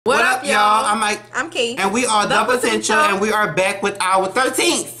I'm Mike. I'm Key. And we are The Potential, and we are back with our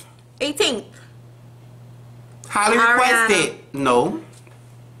 13th. 18th. Highly requested. No.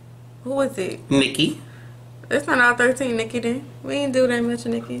 Who was it? Nicki. It's not our 13th, Nicki, then. We didn't do that much,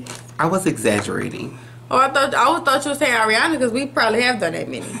 Nicki. I was exaggerating. Oh, I thought you were saying Ariana because we probably have done that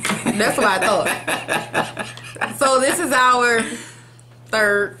many. That's what I thought. So this is our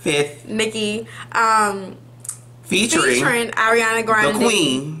fifth Nicki. Featuring Ariana Grande. The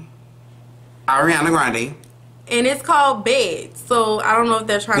Queen. Ariana Grande. And it's called Bed. So I don't know if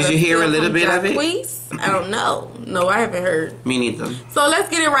they're trying to... Did you hear a little bit of it? I don't know. No, I haven't heard. Me neither. So let's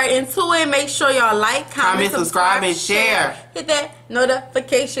get it right into it. Make sure y'all like, comment, subscribe, and share. Hit that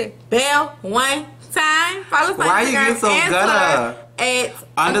notification bell one time. Follow us on Why Instagram you get so gutter? At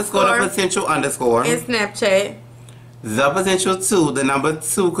 _the potential_ and Snapchat. The Potential 2, the number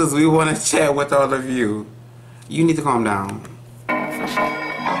 2, because we want to chat with all of you. You need to calm down.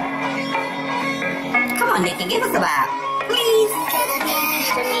 Come on, Nicki, give us a vibe. Please.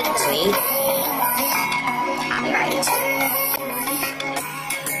 Please. I'll be right.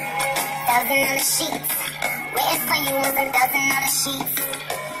 Thousand on the sheets. Waiting for you was 1,000 on the sheets.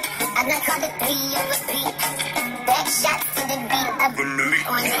 I done called it 3 over 3. Back shots to the beat of the million.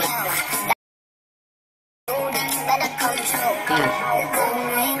 On the better control.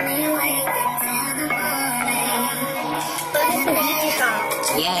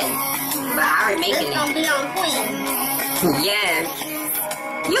 Yes. But I already making it. Gonna be on point. Yes.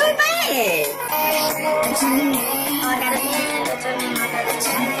 You ain't bad.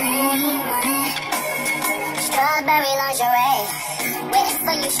 Strawberry lingerie. Waiting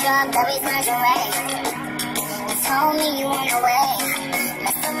for you, strawberry lingerie. You told me you went away.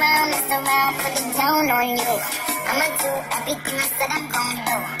 Mess around, put it down on you. I'ma do everything I said I'm gonna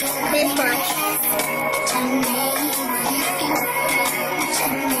do. Big brush.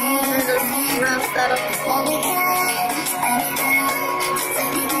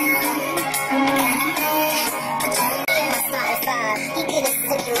 He did a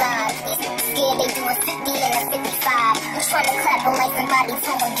city live. Scared they do a 50 and a 55. I'm trying to clap him like somebody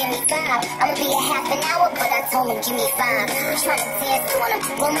told him give me 5. I'ma be a half an hour, but I told him give me 5. I'm trying to dance on him,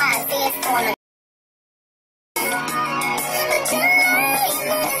 with my dance on him.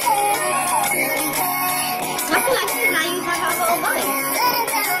 I feel like she's not using her whole voice.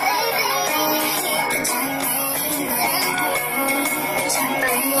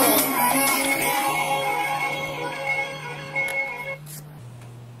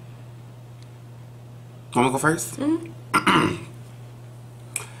 Want to go first?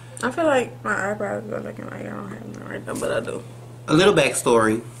 I feel like my eyebrows go looking like I don't have them right now, but I do. A little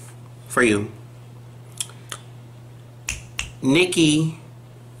backstory for you. Nicki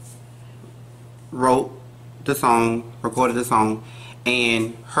wrote the song, recorded the song,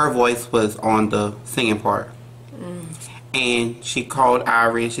 and her voice was on the singing part. And she called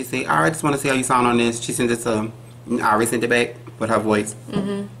Ari and she said, Ari, I just want to see how you sound on this. She sent it to Ari, sent it back with her voice.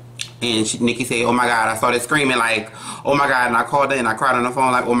 And Nicki said, oh my God, I started screaming like, oh my God. And I called her and I cried on the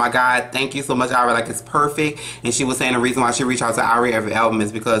phone like, oh my God, thank you so much, Ari. Like, it's perfect. And she was saying the reason why she reached out to Ari every album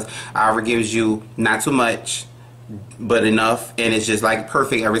is because Ari gives you not too much, but enough. And it's just like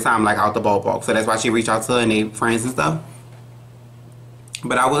perfect every time, like out the ballpark. So that's why she reached out to her and they friends and stuff.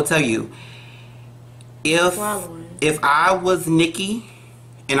 But I will tell you, if I was Nicki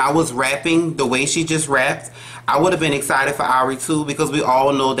and I was rapping the way she just rapped, I would have been excited for Ari too, because we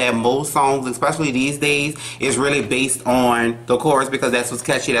all know that most songs, especially these days, is really based on the chorus because that's what's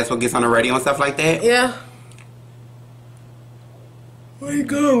catchy, that's what gets on the radio and stuff like that. Yeah. Where you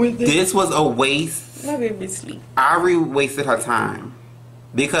going with this? This was a waste. My baby sleep. Ari wasted her time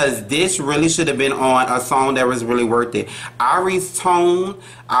because this really should have been on a song that was really worth it. Ari's tone,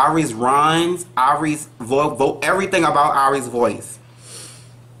 Ari's runs, Ari's voice, everything about Ari's voice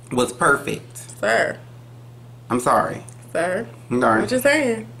was perfect. Sir. I'm sorry. Sir. I'm sorry. What you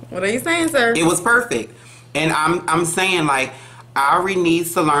saying? What are you saying, sir? It was perfect. And I'm saying, like, Ari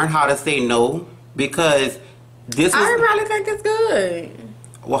needs to learn how to say no, because this was... I probably think it's good.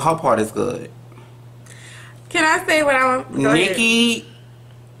 Well, her part is good. Can I say what I want? Nicki,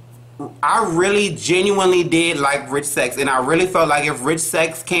 I really genuinely did like Rich Sex, and I really felt like if Rich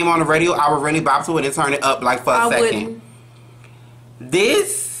Sex came on the radio, I would really bop to it and turn it up like for a second. Wouldn't.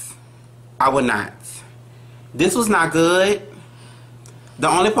 This, I would not. This was not good. The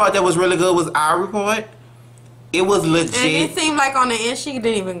only part that was really good was our part. It was legit. And it seemed like on the end she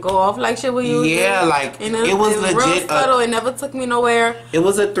didn't even go off like shit when you yeah, like and it was legit. Real subtle. It never took me nowhere. It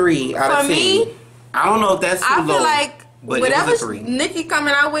was a 3 out of 10. For me, I don't know if that's too low. I feel like But whatever Nicki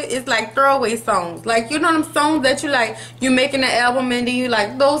coming out with is like throwaway songs. Like, you know them songs that you like, you making an album and then you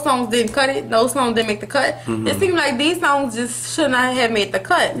like, those songs didn't cut it, those songs didn't make the cut. It seems like these songs just should not have made the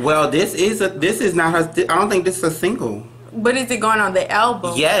cut. Well, this is not her. I don't think this is a single. But is it going on the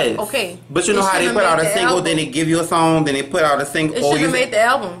album? Yes. Okay. But you know how they put out a single, then they give you a song, then they put out a single. It should have made the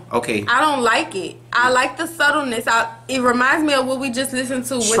album. Okay. I don't like it. I like the subtleness. It reminds me of what we just listened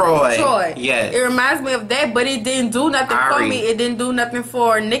to with Troy. Yes. It reminds me of that, but it didn't do nothing for me. It didn't do nothing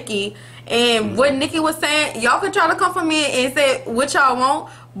for Nicki. And what Nicki was saying, y'all can try to come for me and say what y'all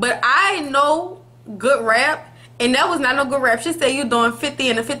want, but I know good rap, and that was not no good rap. She said you doing 50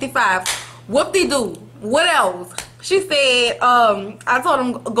 and a 55. Whoop-de-doo. What else? She said, I told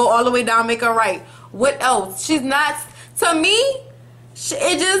him go all the way down, make her right. What else? She's not, to me,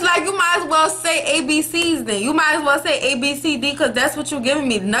 it just like you might as well say ABCs then. You might as well say ABCD because that's what you're giving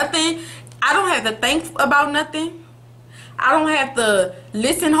me. Nothing. I don't have to think about nothing. I don't have to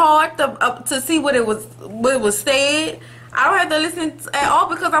listen hard to see what it was said. I don't have to listen at all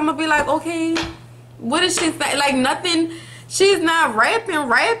because I'm going to be like, okay, what is she saying? Like nothing. She's not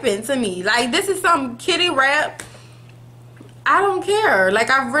rapping to me. Like this is some kiddie rap. I don't care.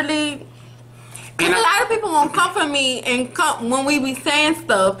 Like I really, cause a lot of people won't come for me and come when we be saying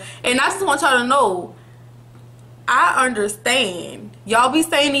stuff, and I just want y'all to know. I understand y'all be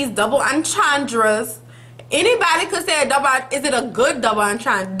saying these double entendres. Anybody could say a double. Is it a good double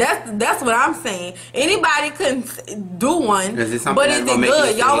entendre? That's what I'm saying. Anybody could do one, but is it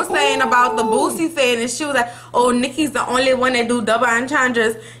good? Y'all was saying about the Boosie fade, and she was like, "Oh, Nicki's the only one that do double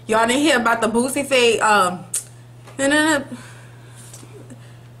entendres." Y'all didn't hear about the Boosie fade.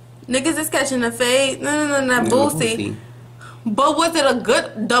 Niggas is catching the fade. No, Boosie. But was it a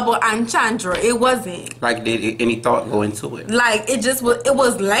good double entendre? It wasn't. Like, did any thought go into it? Like, it just was, it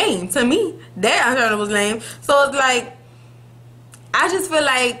was lame to me. That entendre was lame. So it's like, I just feel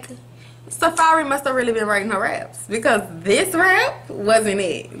like Safari must have really been writing her raps. Because this rap wasn't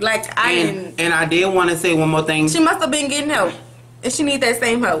it. Like, And I did want to say one more thing. She must have been getting help. And she needs that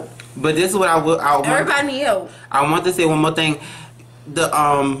same help. But this is what everybody need help. I want to say one more thing.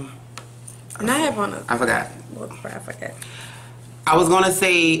 And I have one. I forgot. I forgot. I was gonna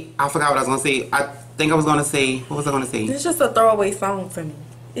say. I forgot what I was gonna say. I think I was gonna say. What was I gonna say? It's just a throwaway song to me.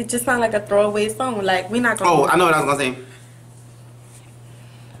 It just sounds like a throwaway song. Like we're not gonna. Oh, I know what I was gonna say.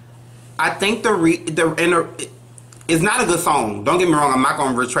 I think it's not a good song. Don't get me wrong. I'm not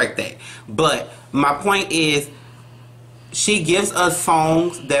gonna retract that. But my point is, she gives us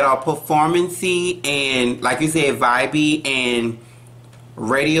songs that are performance-y and, like you said, vibey and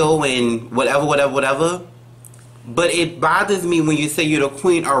radio and whatever. But it bothers me when you say you're the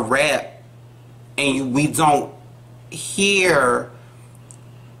queen of rap and we don't hear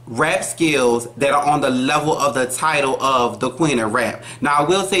rap skills that are on the level of the title of the queen of rap. Now, I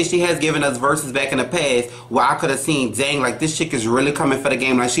will say she has given us verses back in the past where I could have seen, dang, like this chick is really coming for the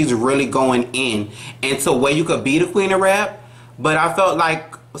game. Like she's really going in. And so where you could be the queen of rap, but I felt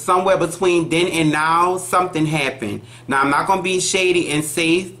like somewhere between then and now, something happened. Now, I'm not going to be shady and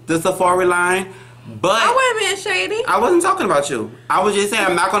say the Safari line, but I wasn't being shady. I wasn't talking about you. I was just saying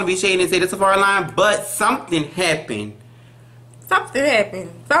I'm not going to be shady and say the Safari line, but something happened. Something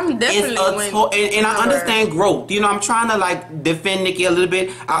happened. Something definitely went. And I understand growth. You know, I'm trying to like defend Nicki a little bit.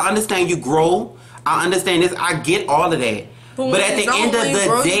 I understand you grow. I understand this. I get all of that. But at the end of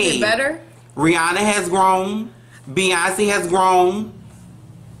the day, Rihanna has grown. Beyonce has grown.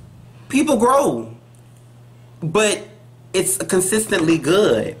 People grow. But it's consistently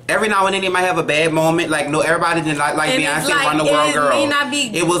good. Every now and then they might have a bad moment. Like, no, everybody didn't like Beyonce Run the World Girl.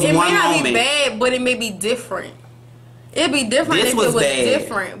 It was one moment. It may not be bad, but it may be different. It'd be different if it was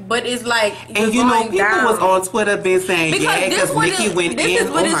different, but it's like and you know, people was on Twitter been saying, because Nicki went in. This is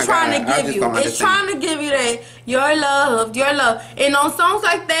what it's trying to give you. It's trying to give you that your love. And on songs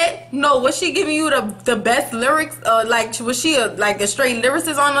like that, no, was she giving you the best lyrics? Like was she like a straight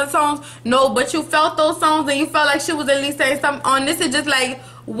lyricist on those songs? No, but you felt those songs and you felt like she was at least saying something. On this, is just like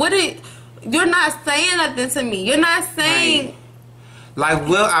you're not saying nothing to me. You're not saying. Right. Like,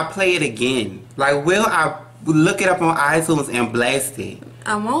 will I play it again? Like, will I look it up on iTunes and blast it?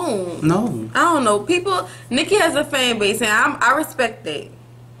 I won't. No. I don't know. Nicki has a fan base, and I respect that.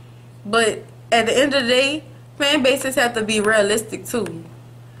 But at the end of the day, fan bases have to be realistic too.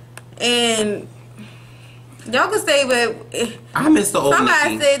 And y'all could say, but I miss the old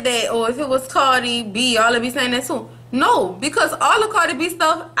somebody Nicki. said that, or if it was Cardi B, y'all would be saying that too. No, because all the Cardi B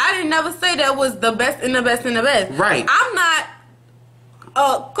stuff, I didn't never say that was the best and the best and the best. Right. I'm not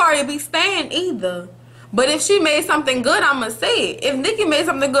a Cardi B stan either. But if she made something good, I'ma say it. If Nicki made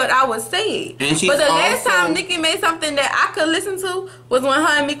something good, I would say it. And but the last time Nicki made something that I could listen to was when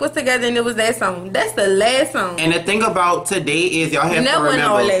her and Meek was together, and it was that song. That's the last song. And the thing about today is, y'all have to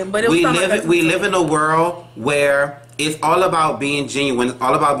remember, we live in a world where it's all about being genuine. It's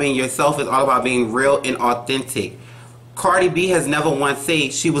all about being yourself. It's all about being real and authentic. Cardi B has never once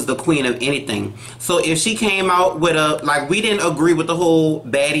said she was the queen of anything. So if she came out with we didn't agree with the whole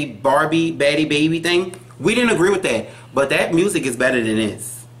baddie Barbie, baddie baby thing. We didn't agree with that. But that music is better than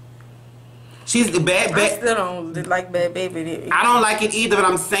this. She's the bad. I still don't like Bad Baby. I don't like it either, but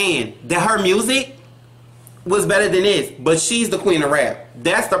I'm saying that her music was better than this. But she's the queen of rap.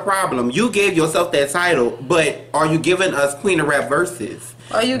 That's the problem. You gave yourself that title, but are you giving us queen of rap verses?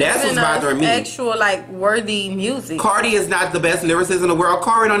 Are you giving us actual, worthy music? Cardi is not the best lyricist in the world.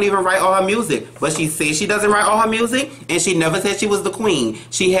 Cardi don't even write all her music. But she says she doesn't write all her music, and she never said she was the queen.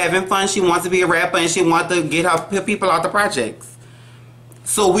 She having fun. She wants to be a rapper, and she wants to get her people out the projects.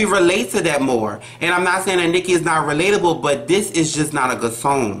 So we relate to that more. And I'm not saying that Nicki is not relatable, but this is just not a good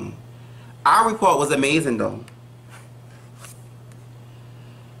song. Our Report was amazing, though.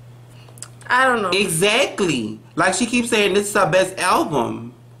 I don't know. Exactly. Like she keeps saying this is her best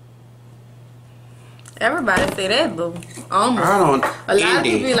album. Everybody say that, though. Almost. I don't. A lot of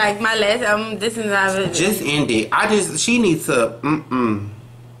people be like, my last album, this is not it. Just end it. She needs to,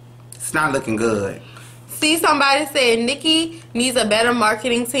 It's not looking good. See, somebody said Nicki needs a better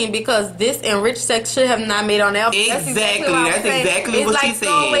marketing team because this and Rich Sex should have not made on the album. Exactly. That's exactly what she said.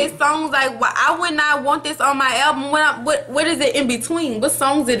 It's like songs like, well, I would not want this on my album. What is it in between? What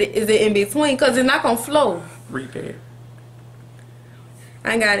songs is it in between? Because it's not going to flow. Read that.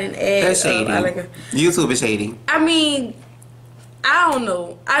 I got an ad. That's shady. YouTube is shady. I mean, I don't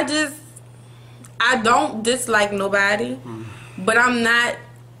know. I don't dislike nobody, but I'm not.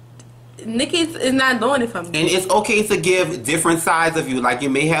 Nicki is not doing it for me. And it's okay to give different sides of you. Like you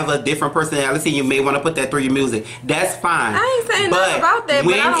may have a different personality. You may want to put that through your music. That's fine. I ain't saying nothing about that,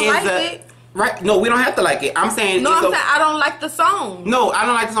 but I don't like it. Right? No, we don't have to like it. I'm saying. No, I'm saying I don't like the song. No, I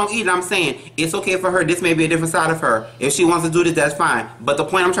don't like the song either. I'm saying it's okay for her. This may be a different side of her. If she wants to do this, that's fine. But the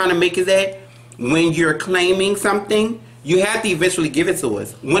point I'm trying to make is that when you're claiming something, you have to eventually give it to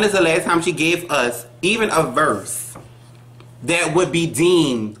us. When is the last time she gave us even a verse that would be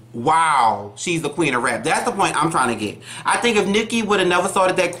deemed, wow, she's the queen of rap? That's the point I'm trying to get. I think if Nicki would have never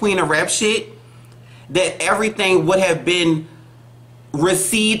started that queen of rap shit, that everything would have been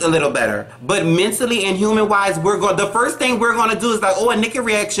received a little better. But mentally and human wise, the first thing we're gonna do is like, oh, a Nicki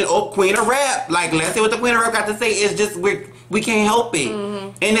reaction, oh, queen of rap. Like, let's see what the queen of rap got to say. It's just we can't help it.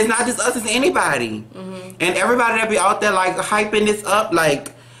 And it's not just us, it's anybody. And everybody that be out there like hyping this up,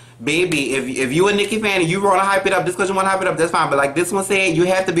 like, baby, if you a Nicki fan and you want to hype it up just because you want to hype it up, that's fine. But like this one said, you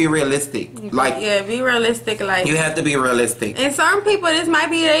have to be realistic. Like, yeah, be realistic. Like, you have to be realistic. And some people, this might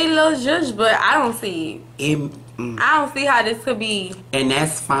be a little judge, but I don't see it. I don't see how this could be. And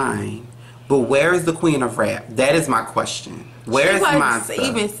that's fine. But where is the queen of rap? That is my question. Where is my stuff?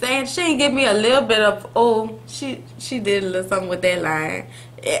 Even saying she ain't give me a little bit of she did a little something with that line.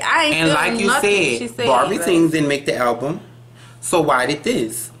 I ain't. And like you said, Barbie Sings didn't make the album. So why did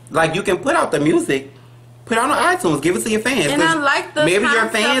this? Like, you can put out the music, put it on iTunes, give it to your fans. And I like the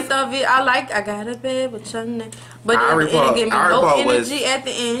concept of it. I got a bed with your name. But it didn't give me no energy at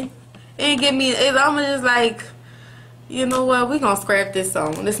the end. It didn't give me, I'm just like, you know what, we gonna scrap this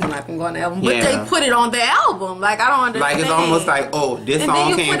song. This is not gonna go on the album. But they put it on the album. Like, I don't understand. Like, it's almost like, oh, this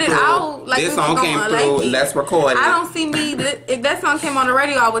song came through. This song came through, let's record it. I don't see me, if that song came on the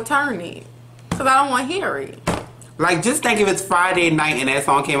radio, I would turn it. Because I don't want to hear it. Like, just think if it's Friday night and that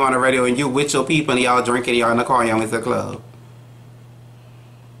song came on the radio and you with your people and y'all drinking, y'all in the car, y'all went to the club.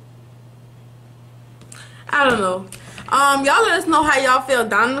 I don't know. Y'all let us know how y'all feel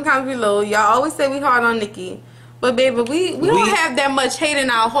down in the comments below. Y'all always say we hard on Nicki. But baby, we don't have that much hate in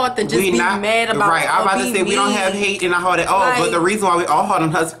our heart to just be mad about. Right, I'm about to say we don't have hate in our heart at all. Like, but the reason why we all hard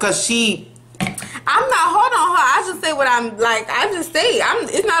on her is because I'm not hard on her. I just say what I'm like. I just say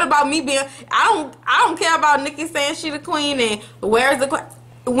it's not about me being. I don't care about Nicki saying she the queen and where's the queen.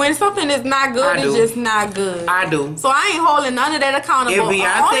 When something is not good, it's just not good. I do. So I ain't holding none of that accountable. The only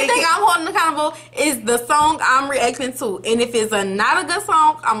thing I'm holding accountable is the song I'm reacting to. And if it's not a good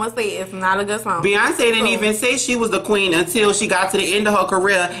song, I'm going to say it's not a good song. Beyonce didn't even say she was the queen until she got to the end of her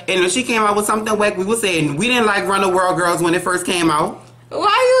career. And when she came out with something whack, we were saying we didn't like Run the World Girls when it first came out.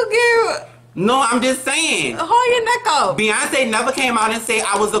 Why you give... No, I'm just saying. Hold your neck up. Beyonce never came out and said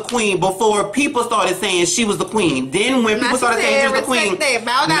I was the queen before people started saying she was the queen. Then when people started saying she was the queen,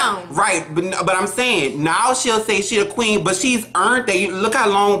 bow down. Right, but I'm saying now she'll say she the queen, but she's earned that. Look how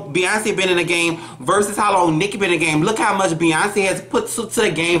long Beyonce been in the game versus how long Nicki been in the game. Look how much Beyonce has put to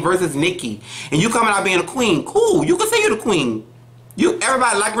the game versus Nicki. And you coming out being a queen, cool. You can say you're the queen.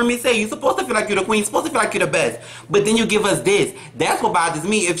 Everybody, like Remy say, you're supposed to feel like you're the queen, you're supposed to feel like you're the best. But then you give us this. That's what bothers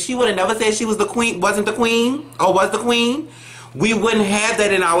me. If she would have never said she was the queen, wasn't the queen, or was the queen, we wouldn't have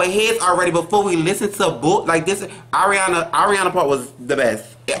that in our heads already before we listen to a book like this. Ariana part was the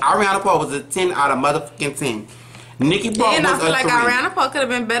best. Ariana part was a 10 out of motherfucking 10. Nicki part and was I feel like 3. Ariana part could have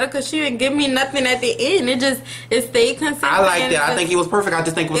been better because she didn't give me nothing at the end. It stayed consistent. I like that. I think it was perfect. I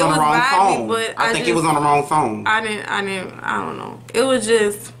just think it was on the wrong song. But I think it was on the wrong song. I don't know. It was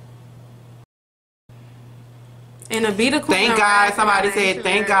just. And a beat of Thank God somebody said,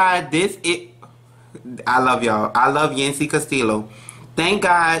 thank God this it. I love y'all. I love Yancy Castillo. Thank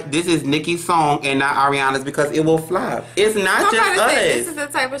God this is Nicki's song and not Ariana's because it will flop. It's not just us. This is the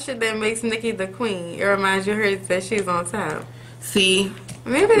type of shit that makes Nicki the queen. It reminds you her that she's on top. See?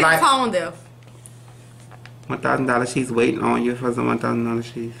 Maybe they're tone deaf. $1,000 she's waiting on you for some $1,000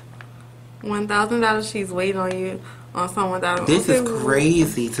 she's. $1,000 she's waiting on you on some $1,000. This is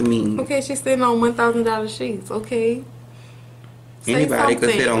crazy to me. Okay, she's sitting on $1,000 sheets. Okay. Anybody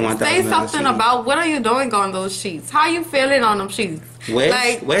could sit on $1,000 Say something about what are you doing on those sheets? How you feeling on them sheets?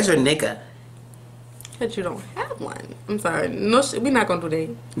 Where's your nigga? But you don't have one. I'm sorry. No, we're not gonna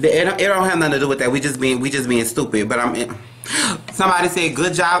do that. It don't have nothing to do with that. We just being stupid. But somebody said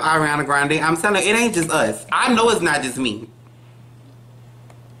good job, Ariana Grande. I'm telling you, it ain't just us. I know it's not just me.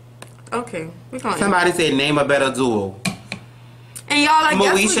 Okay, we gonna. Somebody said name a better duo. And y'all,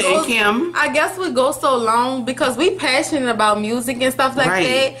 Moesha and Kim. I guess we go so long because we passionate about music and stuff like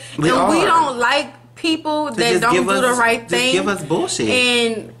that. We don't like people that don't do the right thing. Just give us bullshit.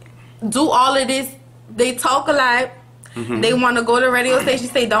 And do all of this. They talk a lot. Mm-hmm. They want to go to radio station,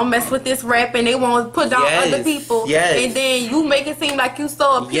 say don't mess with this rap, and they want to put down other people. Yes. And then you make it seem like you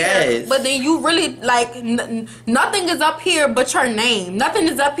so up here, but then you really like nothing is up here but your name. Nothing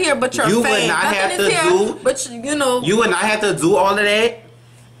is up here but your fame. Would not nothing have is to here, do. but you would not have to do all of that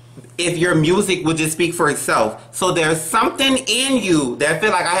if your music would just speak for itself. So there's something in you that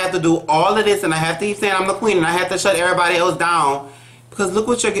feel like I have to do all of this, and I have to keep saying I'm the queen, and I have to shut everybody else down because look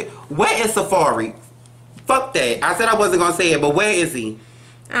what you're getting. Where is Safari? Fuck that. I said I wasn't gonna say it, but where is he?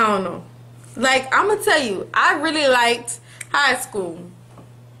 I don't know. Like, I'm gonna tell you, I really liked High School.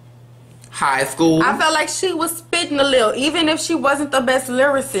 High School. I felt like she was spitting a little, even if she wasn't the best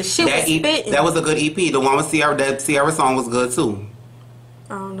lyricist. She was spitting. That was a good EP. The one with Ciara, that Ciara song was good too.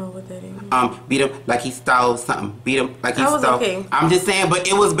 I don't know what that is. Beat him like he stole something. Beat him like he stole. Okay. I'm just saying, but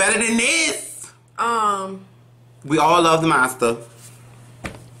it was better than this. We all love the monster.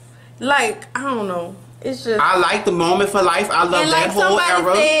 Like, I don't know. It's just I like the Moment for Life. I love that whole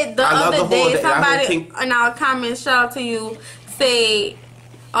era. Said the I love other the whole day, somebody thing. in our comments, shout out to you, say,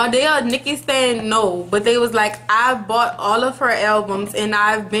 are they a Nicki stan? No, but they was like, I bought all of her albums and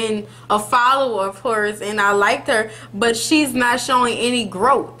I've been a follower of hers and I liked her, but she's not showing any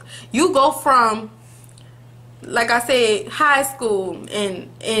growth. You go from, like I said, High School and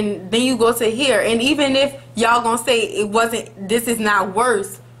then you go to here, and even if y'all gonna say it wasn't, this is not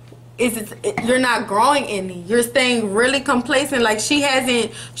worse, you're not growing any. You're staying really complacent. Like, she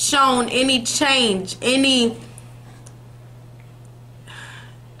hasn't shown any change,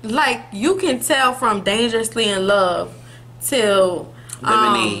 like, you can tell from Dangerously in Love till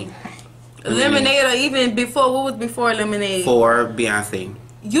Lemonade, or even before, what was before Lemonade? For Beyonce.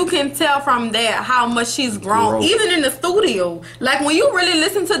 You can tell from that how much she's grown, even in the studio. Like, when you really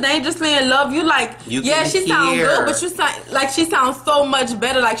listen to Dangerously in Love, you like, yeah, she sounds good, but you sound like she sounds so much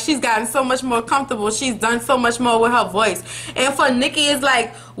better. Like, she's gotten so much more comfortable. She's done so much more with her voice. And for Nicki, it's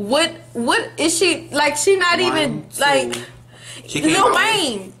like, what is she like? She not even like Lil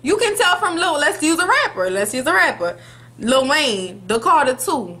Wayne. You can tell from let's use a rapper. Lil Wayne, the Carter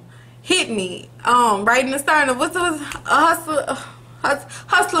 2, Hit Me, right in the start of what's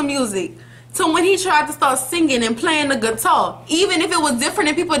Hustler music, to when he tried to start singing and playing the guitar. Even if it was different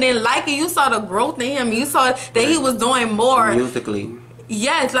and people didn't like it, you saw the growth in him. You saw that he was doing more musically.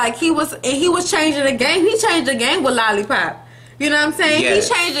 Yes, like he was changing the game. He changed the game with Lollipop. You know what I'm saying? Yes.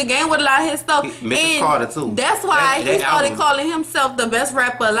 He changed the game with a lot of his stuff. Mrs. Carter too. That's why he started calling himself the best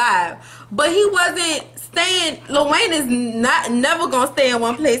rapper alive. But he wasn't Lil Wayne is never gonna stay in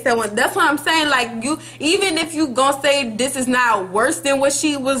one place at one. That's what I'm saying. Like, you, even if you gonna say this is not worse than what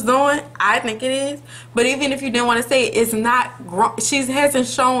she was doing, I think it is. But even if you didn't want to say it, it's not. She hasn't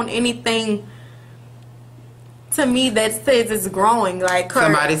shown anything to me that says it's growing. Like,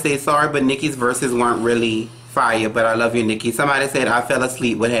 somebody say sorry, but Nicki's verses weren't really fire. But I love you, Nicki. Somebody said I fell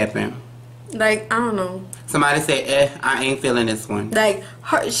asleep. What happened? Like, I don't know. Somebody said, I ain't feeling this one. Like,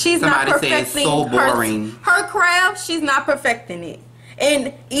 she's not perfecting. Somebody said it's so boring. Her craft, she's not perfecting it.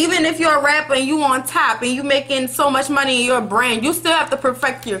 And even if you're a rapper and you on top and you making so much money in your brand, you still have to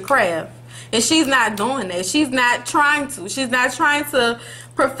perfect your craft. And she's not doing that. She's not trying to. She's not trying to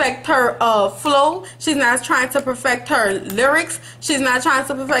perfect her flow. She's not trying to perfect her lyrics. She's not trying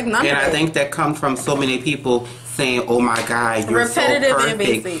to perfect nothing. And I think that comes from so many people saying, oh my God, you're repetitive so perfect.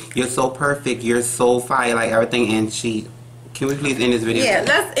 And basic. You're so perfect. You're so fire. Like everything. And can we please end this video? Yeah,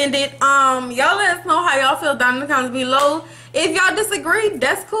 let's end it. Y'all let us know how y'all feel down in the comments below. If y'all disagree,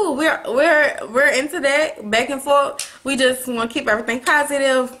 that's cool. We're into that back and forth. We just want to keep everything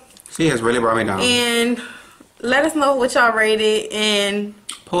positive. She has really brought me down. And let us know what y'all rated. And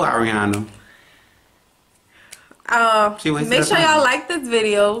pull Ariana. Make sure y'all like this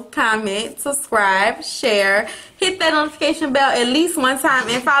video, comment, subscribe, share, hit that notification bell at least one time,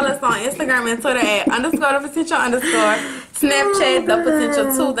 and follow us on Instagram and Twitter at _the_potential_, Snapchat the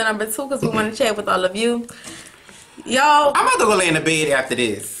potential 2, the number 2, because we want to chat with all of you. Y'all, I'm about to go lay in the bed after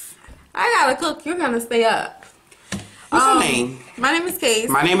this. I gotta cook. You're gonna stay up. What's your name? My name is Case.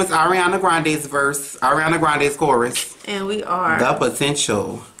 My name is Ariana Grande's verse, Ariana Grande's chorus. And we are The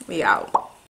Potential. We out.